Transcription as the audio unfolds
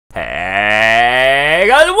Hey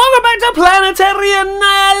guys, and welcome back to Planetary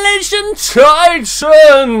Annihilation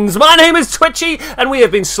Titans! My name is Twitchi, and we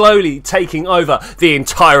have been slowly taking over the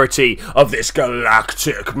entirety of this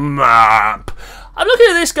galactic map. I'm looking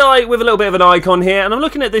at this guy with a little bit of an icon here, and I'm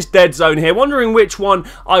looking at this dead zone here, wondering which one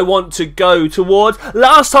I want to go towards.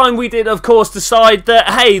 Last time we did, of course, decide that,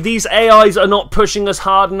 hey, these AIs are not pushing us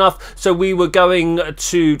hard enough, so we were going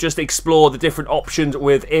to just explore the different options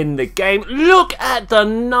within the game. Look at the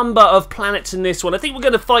number of planets in this one. I think we're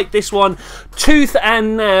going to fight this one tooth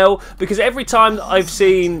and nail, because every time I've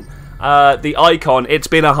seen the icon, it's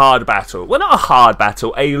been a hard battle. Well, not a hard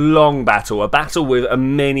battle, a long battle. A battle with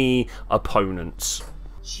many opponents.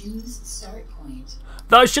 Choose start point.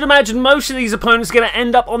 Though I should imagine most of these opponents are going to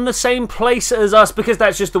end up on the same place as us, because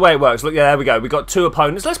that's just the way it works. Look, yeah, there we go. We've got two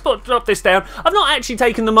opponents. Let's drop this down. I've not actually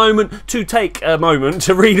taken the moment to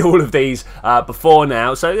read all of these before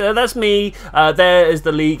now. So that's me. There is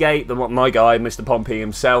the Legate, my guy, Mr. Pompey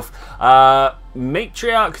himself.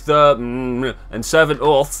 Matriarch, and Servant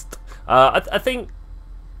Orth. I think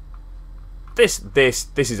this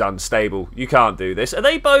is unstable. You can't do this. Are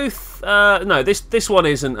they both? No, this one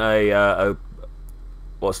isn't a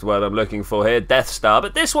what's the word I'm looking for here? Death Star,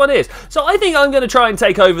 but this one is. So I think I'm going to try and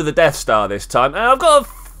take over the Death Star this time. And I've got a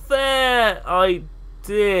fair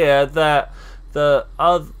idea that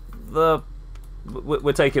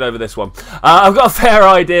we're taking over this one. I've got a fair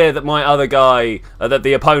idea that my other guy, that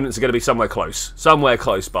the opponents are going to be somewhere close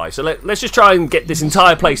by. So let's just try and get this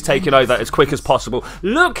entire place taken over as quick as possible.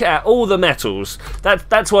 Look at all the metals.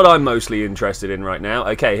 That's what I'm mostly interested in right now.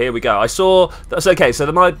 Okay, here we go. I saw. That's okay.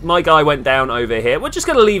 So my guy went down over here. We're just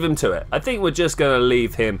going to leave him to it. I think we're just going to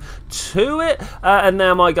leave him to it. And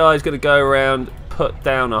now my guy's going to go around, put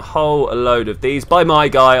down a whole load of these. By my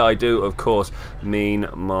guy, I do, of course, mean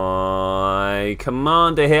my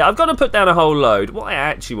commander here. I've got to put down a whole load. What I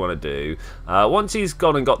actually want to do, once he's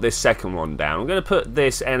gone and got this second one down, I'm going to put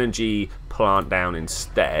this energy plant down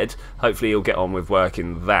instead. Hopefully he'll get on with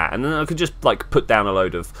working that, and then I could just like put down a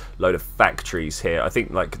load of factories here. I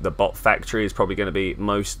think like the bot factory is probably going to be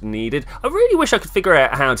most needed. I really wish I could figure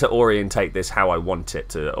out how to orientate this how I want it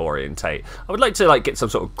to orientate. I would like to like get some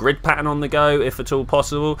sort of grid pattern on the go, if at all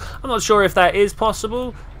possible. I'm not sure if that is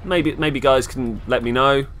possible. Maybe guys can let me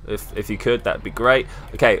know if you could. That'd be great.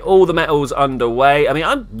 Okay, all the metals underway. I mean,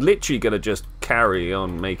 I'm literally going to just carry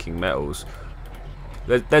on making metals.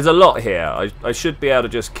 There's a lot here. I should be able to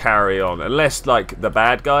just carry on, unless like the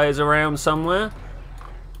bad guy is around somewhere.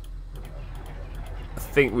 I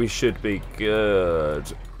think we should be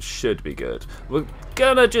good. Should be good. We're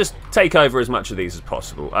gonna just take over as much of these as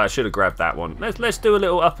possible. I should have grabbed that one. Let's do a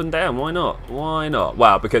little up and down. Why not? Why not?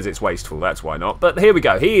 Well, because it's wasteful. That's why not. But here we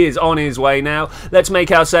go. He is on his way now. Let's make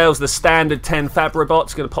ourselves the standard 10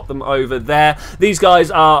 Fabribots. Gonna pop them over there. These guys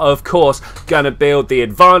are, of course, gonna build the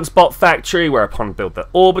advanced bot factory, whereupon build the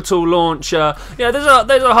orbital launcher. Yeah,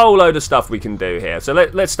 there's a whole load of stuff we can do here. So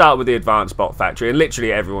let's start with the advanced bot factory, and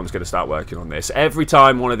literally everyone's gonna start working on this. Every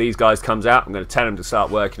time one of these guys comes out, I'm gonna tell him to start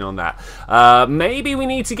working on that. Maybe we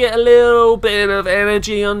need to get a little bit of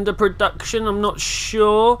energy under production. I'm not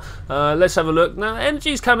sure. Let's have a look. Now,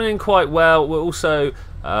 energy's coming in quite well. We're also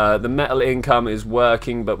the metal income is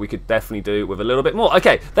working, but we could definitely do with a little bit more.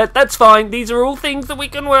 Okay, that's fine. These are all things that we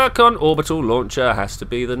can work on. Orbital launcher has to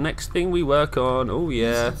be the next thing we work on. Oh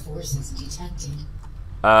yeah. Forces detected.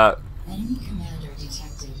 Enemy commander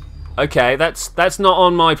detected. Okay, that's not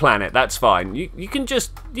on my planet. That's fine. You can do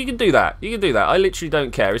that. You can do that. I literally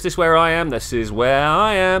don't care. Is this where I am? This is where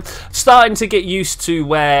I am. Starting to get used to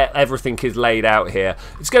where everything is laid out here.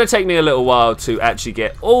 It's going to take me a little while to actually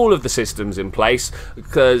get all of the systems in place,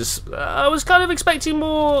 because I was kind of expecting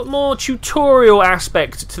more tutorial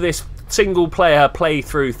aspect to this single player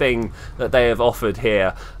playthrough thing that they have offered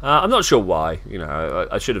here. I'm not sure why. You know,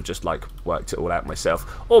 I should have just like worked it all out myself.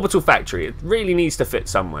 Orbital factory. It really needs to fit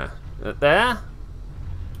somewhere. There.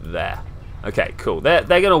 Okay, cool. They're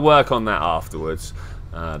going to work on that afterwards.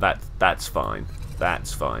 That's fine.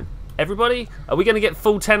 That's fine. Everybody, are we going to get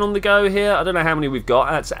full 10 on the go here? I don't know how many we've got.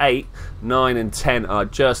 That's 8, 9, and 10 are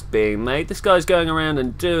just being made. This guy's going around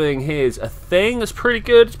and doing his thing. That's pretty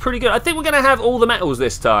good. It's pretty good. I think we're going to have all the metals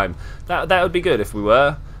this time. That would be good if we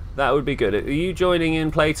were. That would be good. Are you joining in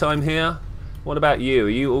playtime here? What about you? Are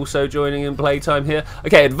you also joining in playtime here?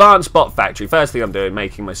 Okay, advanced bot factory. First thing I'm doing,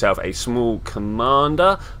 making myself a small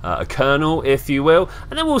commander, a colonel, if you will,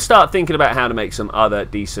 and then we'll start thinking about how to make some other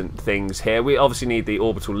decent things here. We obviously need the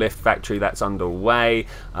orbital lift factory. That's underway.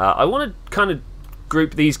 I want to kind of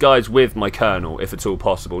group these guys with my colonel, if at all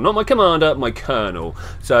possible. Not my commander, my colonel,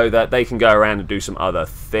 so that they can go around and do some other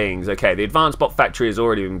things. Okay, the advanced bot factory has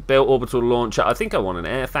already been built. Orbital launcher. I think I want an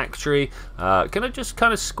air factory. Can I just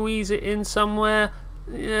kind of squeeze it in somewhere?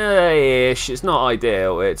 Yeah-ish. It's not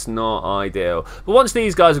ideal. It's not ideal. But once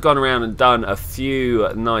these guys have gone around and done a few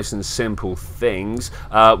nice and simple things,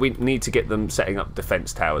 we need to get them setting up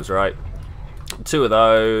defense towers, right? 2 of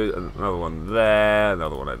those, another one there,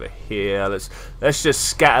 another one over here. Let's just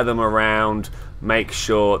scatter them around, make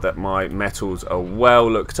sure that my metals are well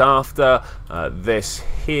looked after. This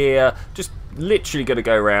here, just literally going to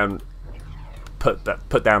go around,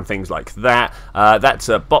 put down things like that. That's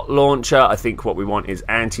a bot launcher. I think what we want is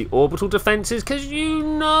anti-orbital defenses, because you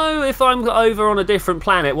know, if I'm over on a different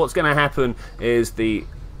planet, what's going to happen is the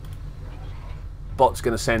bot's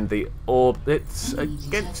going to send the orbits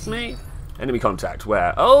against me. Enemy contact,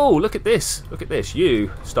 where? Oh, look at this. Look at this.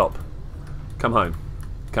 You, stop. Come home.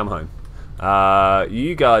 Come home.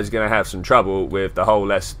 You guys are going to have some trouble with the whole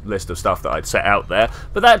list of stuff that I'd set out there.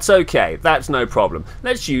 But that's okay. That's no problem.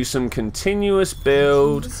 Let's use some continuous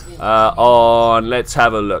build on... Let's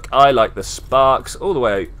have a look. I like the sparks all the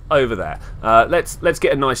way over there. Let's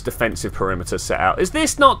get a nice defensive perimeter set out. Is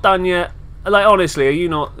this not done yet? Like, honestly, are you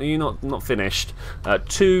not finished?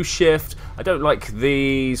 2 shift. I don't like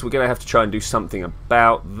these. We're going to have to try and do something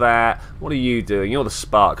about that. What are you doing? You're the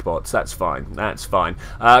spark bots. That's fine. That's fine.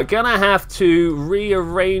 Gonna have to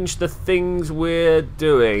rearrange the things we're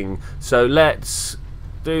doing. So let's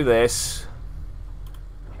do this.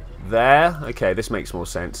 There. Okay, this makes more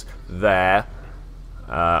sense. There.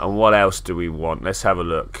 And what else do we want? Let's have a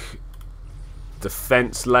look.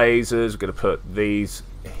 Defense lasers. We're going to put these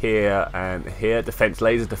here and here. Defense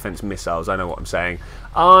lasers, defense missiles. I know what I'm saying.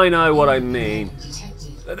 I know what I mean.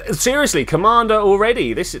 Seriously, commander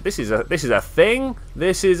already. This is a thing.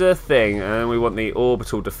 This is a thing, and we want the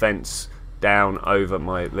orbital defense down over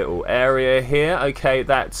my little area here. Okay,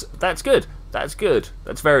 that's good. That's good.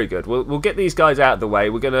 That's very good. We'll get these guys out of the way.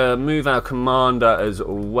 We're going to move our commander as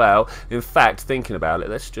well. In fact, thinking about it,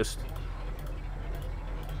 let's just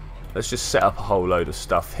set up a whole load of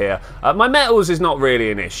stuff here. My metals is not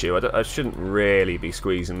really an issue. I shouldn't really be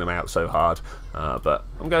squeezing them out so hard. But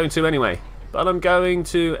I'm going to anyway.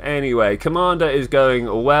 Commander is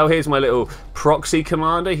going well. Here's my little proxy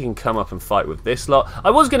commander. He can come up and fight with this lot. I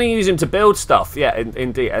was going to use him to build stuff. Yeah,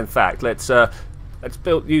 indeed. In fact, let's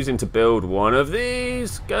use him to build one of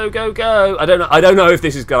these. Go, go, go. I don't know if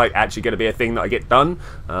this is actually going to be a thing that I get done.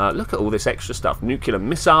 Look at all this extra stuff. Nuclear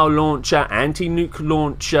missile launcher, anti-nuke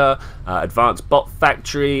launcher, advanced bot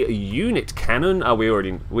factory, unit cannon. Oh,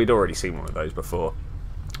 we'd already seen one of those before.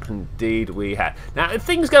 Indeed we had. Now,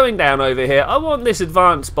 things going down over here. I want this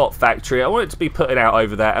advanced bot factory. I want it to be putting out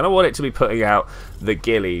over there, and I want it to be putting out the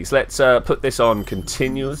ghillies. Let's put this on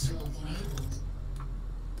continuous.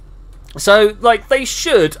 So, like, they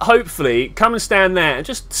should, hopefully, come and stand there and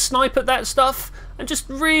just snipe at that stuff and just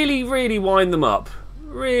really, really wind them up.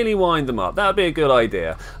 Really wind them up. That would be a good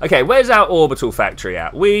idea. Okay, where's our orbital factory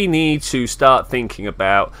at? We need to start thinking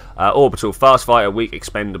about orbital, fast fighter, weak,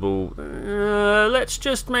 expendable. Let's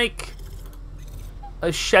just make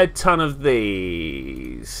a shed ton of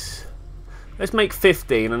these. Let's make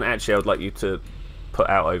 15, and actually I would like you to put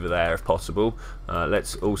out over there if possible.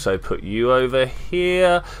 Let's also put you over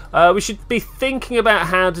here. We should be thinking about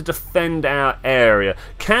how to defend our area.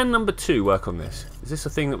 Can number 2 work on this? Is this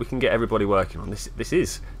a thing that we can get everybody working on? This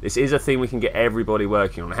is a thing we can get everybody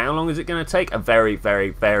working on. How long is it going to take? A very,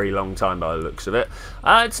 very, very long time by the looks of it.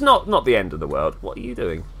 It's not the end of the world. What are you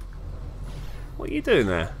doing? What are you doing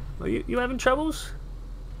there? Are you having troubles?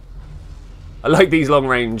 I like these long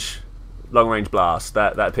range blasts.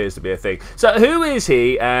 That appears to be a thing. So who is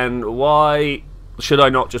he, and why should I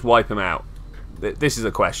not just wipe him out? This is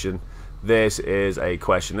a question. This is a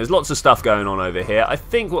question. There's lots of stuff going on over here. I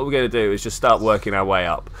think what we're going to do is just start working our way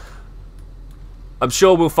up. I'm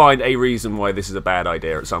sure we'll find a reason why this is a bad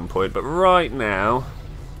idea at some point, but right now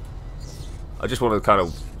I just want to kind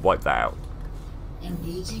of wipe that out.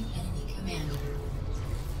 Engaging enemy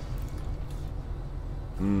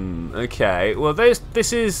commander. Okay. Well,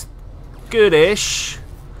 this is good-ish.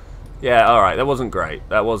 Yeah, alright, that wasn't great.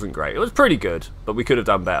 That wasn't great. It was pretty good, but we could have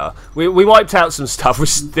done better. We wiped out some stuff. We're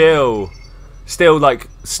still like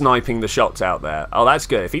sniping the shots out there. Oh, that's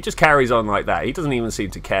good. If he just carries on like that, he doesn't even seem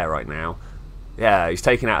to care right now. Yeah, he's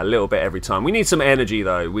taking out a little bit every time. We need some energy,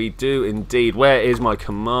 though. We do indeed. Where is my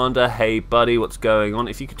commander? Hey, buddy, what's going on?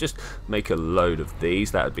 If you could just make a load of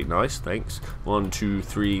these, that would be nice. Thanks. 1, 2,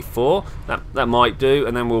 3, 4. That might do,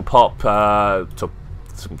 and then we'll pop some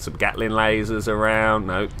Gatling lasers around.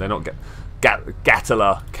 No, they're not.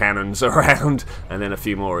 Gatler cannons around, and then a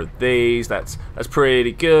few more of these. That's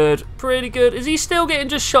pretty good. Pretty good. Is he still getting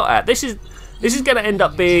just shot at? This is going to end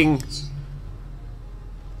up being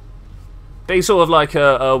sort of like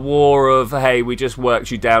a war of, hey, we just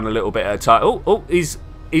worked you down a little bit at a time. Oh, he's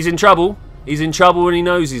in trouble. He's in trouble and he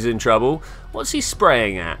knows he's in trouble. What's he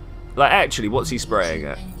spraying at? Like, actually, what's he spraying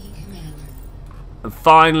at? And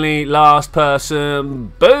finally, last person.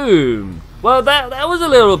 Boom! Well, that was a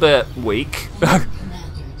little bit weak.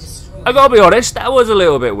 I gotta be honest, that was a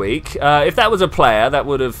little bit weak. If that was a player, that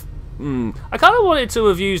would have... I kind of wanted to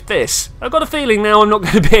have used this. I've got a feeling now I'm not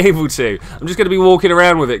going to be able to. I'm just going to be walking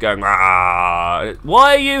around with it going, "Rah,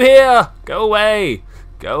 why are you here? Go away.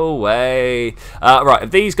 Go away." Right, have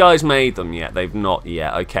these guys made them yet? They've not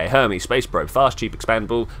yet. Okay, Hermes, space probe, fast, cheap,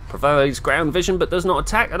 expandable, provides ground vision but does not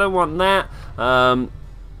attack. I don't want that.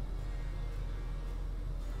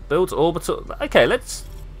 Builds orbital. Okay, let's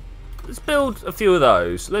build a few of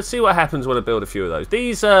those. Let's see what happens when I build a few of those.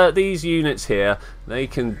 These units here, they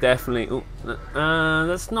can definitely...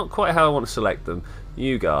 that's not quite how I want to select them.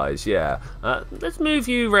 You guys, yeah. Let's move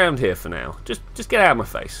you around here for now. Just get out of my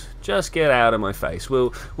face. Just get out of my face.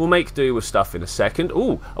 We'll make do with stuff in a second.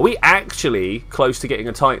 Ooh, are we actually close to getting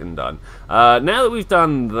a Titan done? Now that we've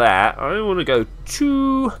done that, I want to go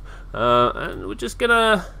to... and we're just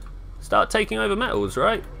gonna start taking over metals,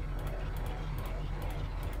 right?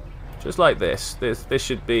 Just like this. This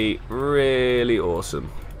should be really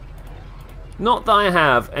awesome. Not that I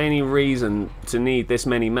have any reason to need this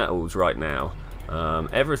many metals right now.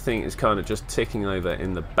 Everything is kind of just ticking over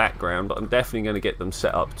in the background, but I'm definitely going to get them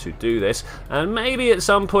set up to do this. And maybe at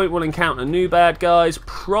some point we'll encounter new bad guys.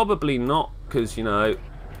 Probably not, because, you know,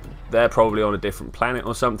 they're probably on a different planet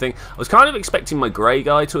or something. I was kind of expecting my grey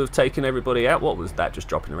guy to have taken everybody out. What was that just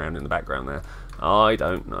dropping around in the background there? I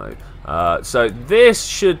don't know. So this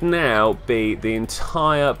should now be the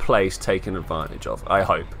entire place taken advantage of, I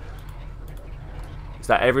hope. Is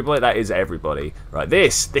that everybody? That is everybody. Right,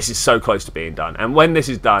 this is so close to being done. And when this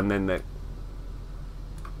is done, then the...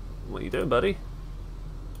 What are you doing, buddy?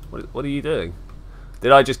 What are you doing?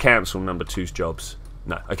 Did I just cancel number 2's jobs?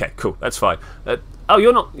 No. Okay, cool. That's fine. Oh,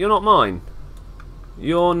 you're not mine.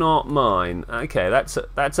 You're not mine. Okay,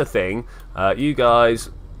 that's a thing. You guys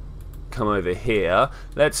come over here.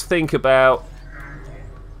 Let's think about...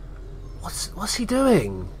 What's he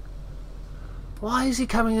doing? Why is he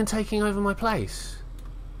coming and taking over my place?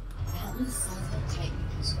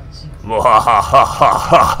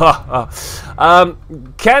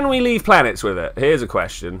 Can we leave planets with it? Here's a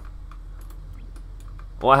question.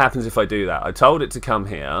 What happens if I do that? I told it to come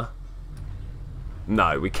here.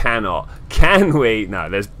 No, we cannot. Can we? No,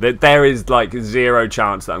 there is like 0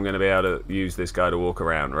 chance that I'm going to be able to use this guy to walk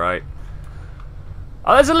around, right?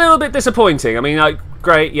 Oh, that's a little bit disappointing. I mean, like,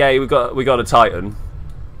 great, yay, we got a Titan.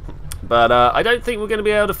 But I don't think we're going to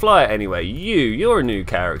be able to fly it anyway. You're a new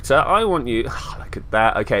character. I want you... Oh, look at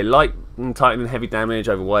that. Okay, light and Titan and heavy damage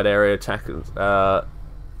over wide area. Attacks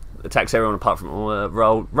everyone apart from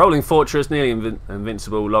rolling fortress, nearly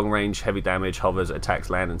invincible. Long range, heavy damage, hovers, attacks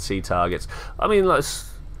land and sea targets. I mean,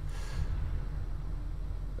 let's...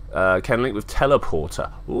 can link with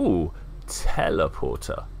teleporter. Ooh,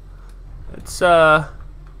 teleporter.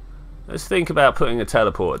 Let's think about putting a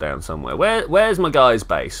teleporter down somewhere. Where's my guy's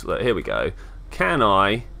base? Look, here we go. Can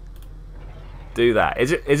I do that?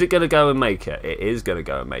 Is it going to go and make it? It is going to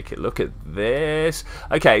go and make it. Look at this.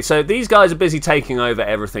 Okay, so these guys are busy taking over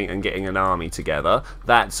everything and getting an army together.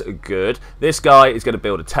 That's good. This guy is going to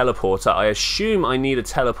build a teleporter. I assume I need a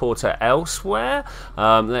teleporter elsewhere.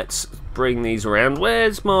 Let's bring these around.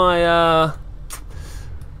 Where's my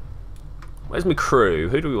crew?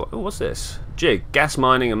 Who do we want? Oh, what's this? Jig, gas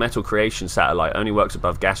mining and metal creation satellite, only works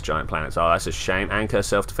above gas giant planets. Oh, that's a shame. Anchor,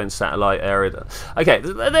 self-defense satellite area. Okay,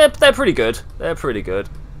 they're pretty good. They're pretty good.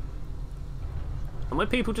 Are my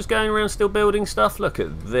people just going around still building stuff? Look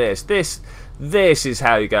at this. This is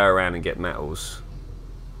how you go around and get metals.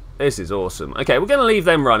 This is awesome. Okay, we're going to leave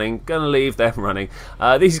them running.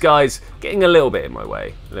 These guys getting a little bit in my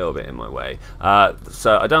way.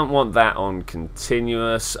 So I don't want that on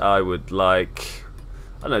continuous. I would like...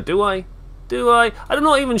 I don't know, do I? I'm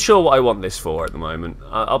not even sure what I want this for at the moment.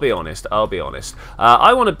 I'll be honest.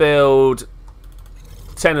 I want to build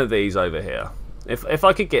 10 of these over here. If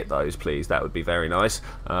I could get those, please, that would be very nice.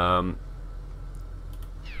 Let's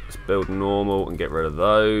build normal and get rid of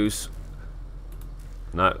those.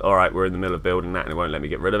 No, alright, we're in the middle of building that and it won't let me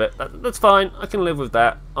get rid of it. That's fine, I can live with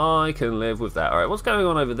that. Alright, what's going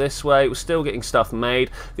on over this way? We're still getting stuff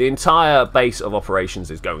made. The entire base of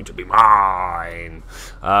operations is going to be mine.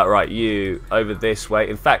 Right, you over this way.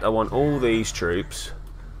 In fact, I want all these troops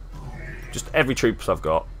just every troops I've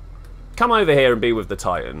got, come over here and be with the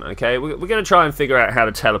Titan, okay? We're going to try and figure out how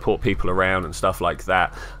to teleport people around and stuff like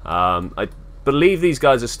that. I believe these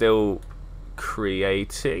guys are still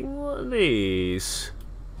creating. What are these?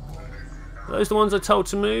 Are those the ones I told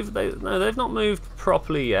to move? No, they've not moved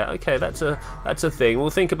properly yet. Okay, that's a thing. We'll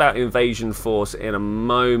think about invasion force in a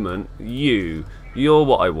moment. You're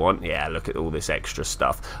what I want. Yeah, look at all this extra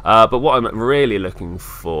stuff. But what I'm really looking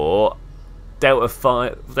for,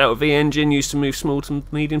 Delta V engine used to move small to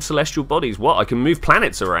medium celestial bodies. What? I can move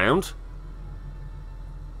planets around.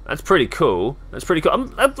 That's pretty cool. That's pretty cool. I'm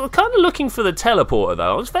kind of looking for the teleporter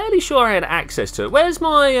though. I was fairly sure I had access to it. Where's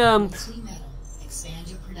my Expand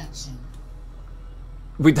your production.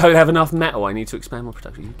 We don't have enough metal. I need to expand my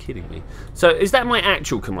production. Are you kidding me? So is that my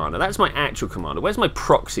actual commander? That's my actual commander. Where's my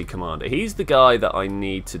proxy commander? He's the guy that I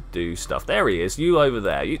need to do stuff. There he is. You over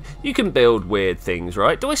there. You can build weird things,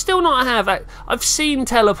 right? Do I still not have... I've seen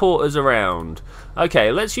teleporters around.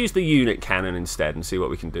 Okay, let's use the unit cannon instead and see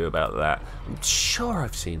what we can do about that. I'm sure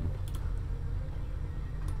I've seen...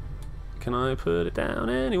 Can I put it down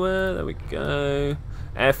anywhere? There we go.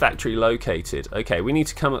 Air factory located. Okay, we need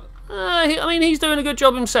to come... I mean, he's doing a good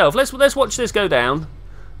job himself. Let's watch this go down.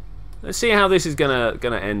 Let's see how this is gonna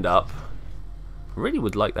end up. I really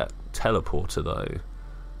would like that teleporter though.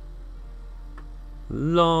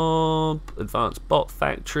 Lob, advanced bot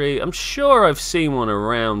factory. I'm sure I've seen one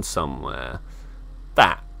around somewhere.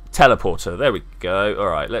 That teleporter. There we go. All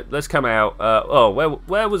right, let's come out. Oh,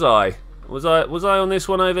 where was I? Was I on this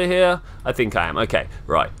one over here? I think I am. Okay,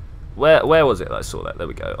 right. Where was it? I saw that. There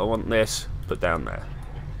we go. I want this put down there.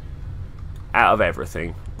 Out of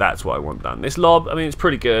everything, that's what I want done. This lob, I mean, it's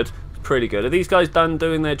pretty good. It's pretty good. Are these guys done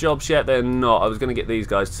doing their jobs yet? They're not. I was going to get these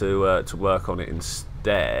guys to work on it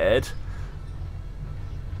instead.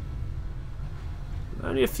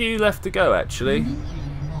 Only a few left to go, actually. Yeah,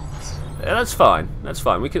 that's fine. That's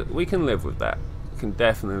fine. We can live with that. We can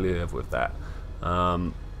definitely live with that.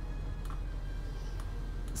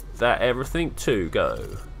 Is that everything? 2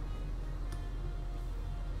 go.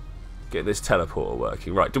 Get this teleporter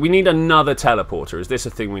working. Right, do we need another teleporter? Is this a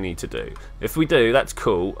thing we need to do? If we do, that's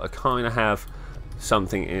cool. I kind of have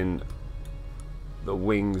something in the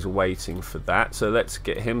wings waiting for that. So let's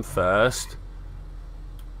get him first.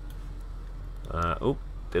 Oh,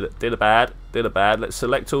 did a bad. Let's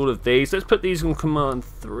select all of these. Let's put these on command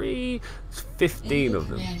 3. It's 15 of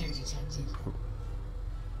them.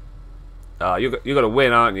 You're going to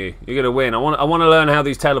win, aren't you? You're going to win. I want to learn how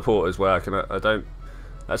these teleporters work, and I don't...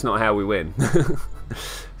 That's not how we win.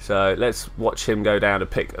 So let's watch him go down to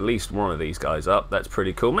pick at least one of these guys up. That's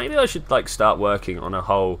pretty cool. Maybe I should like start working on a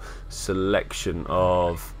whole selection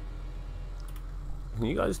of... Can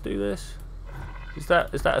you guys do this? Is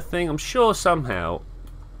that a thing? I'm sure somehow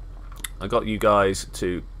I got you guys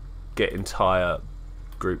to get entire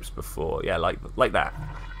groups before. Yeah, like that.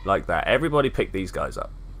 Like that. Everybody pick these guys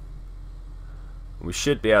up. We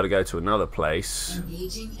should be able to go to another place.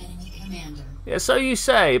 Engaging enemy commander. Yeah, so you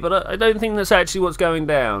say, but I don't think that's actually what's going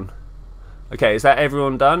down. Okay, is that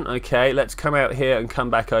everyone done? Okay, let's come out here and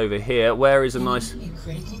come back over here. Where is a nice,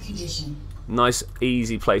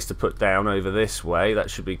 easy place to put down over this way?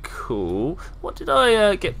 That should be cool. What did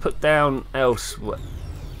I get put down elsewhere?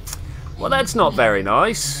 Well, that's not very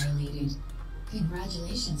nice.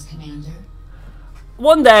 Congratulations, Commander.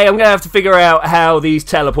 One day I'm going to have to figure out how these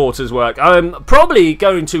teleporters work. I'm probably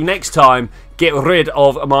going to, next time, get rid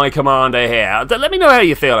of my commander here. Let me know how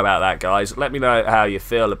you feel about that, guys. Let me know how you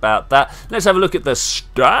feel about that. Let's have a look at the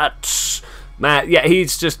stats. Man, yeah,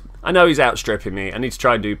 he's just... I know he's outstripping me. I need to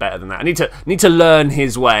try and do better than that. I need to learn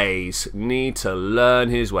his ways.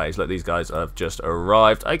 Look, these guys have just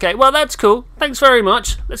arrived. Okay, well, that's cool. Thanks very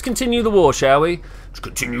much. Let's continue the war, shall we? Let's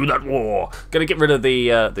continue that war. Gonna get rid of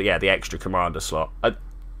the extra commander slot. I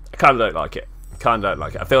kind of don't like it.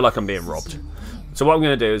 I feel like I'm being robbed. So what I'm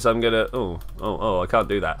going to do is I'm going to... Oh, I can't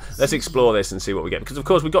do that. Let's explore this and see what we get. Because, of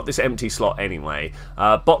course, we've got this empty slot anyway.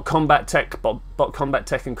 Bot combat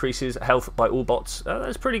tech increases health by all bots.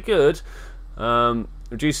 That's pretty good.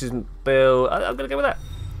 Reduces bill. I'm going to go with that.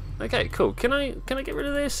 Okay, cool. Can I get rid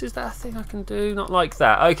of this? Is that a thing I can do? Not like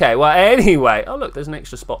that. Okay, well, anyway. Oh, look, there's an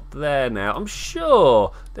extra spot there now. I'm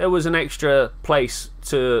sure there was an extra place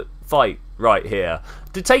to fight right here.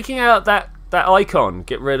 Did taking out that icon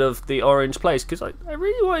get rid of the orange place? Because I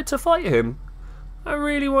really wanted to fight him.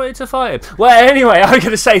 Well, anyway, I'm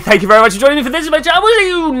going to say thank you very much for joining me for this adventure. I will see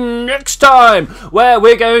you next time, where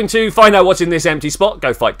we're going to find out what's in this empty spot,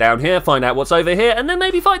 go fight down here, find out what's over here, and then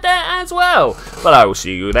maybe fight there as well. But I will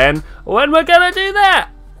see you then when we're going to do that.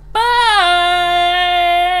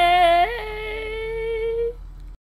 Bye!